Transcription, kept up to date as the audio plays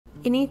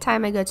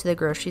Anytime I go to the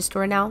grocery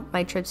store now,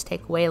 my trips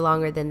take way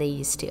longer than they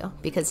used to,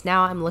 because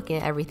now I'm looking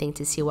at everything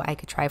to see what I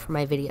could try for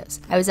my videos.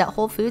 I was at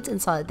Whole Foods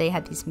and saw that they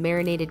had these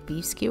marinated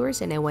beef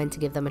skewers, and I went to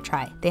give them a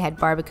try. They had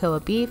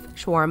barbacoa beef,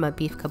 shawarma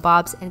beef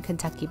kebabs, and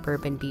Kentucky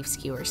bourbon beef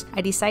skewers.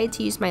 I decided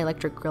to use my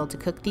electric grill to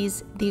cook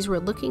these. These were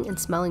looking and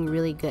smelling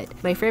really good.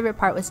 My favorite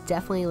part was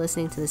definitely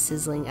listening to the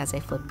sizzling as I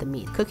flipped the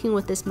meat. Cooking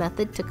with this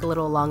method took a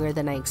little longer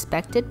than I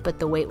expected, but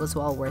the wait was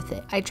well worth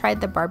it. I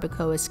tried the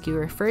barbacoa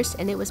skewer first,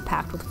 and it was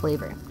packed with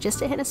flavor. Just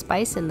a hint of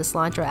spice, and the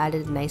cilantro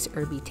added a nice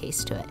herby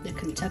taste to it. The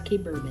Kentucky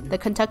bourbon. The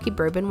Kentucky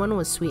bourbon one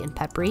was sweet and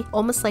peppery,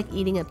 almost like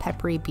eating a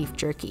peppery beef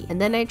jerky. And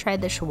then I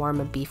tried the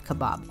shawarma beef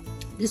kebab.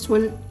 This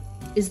one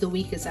is the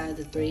weakest out of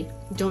the three.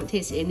 Don't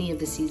taste any of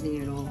the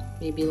seasoning at all.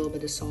 Maybe a little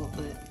bit of salt,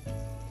 but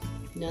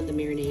none of the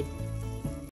marinade.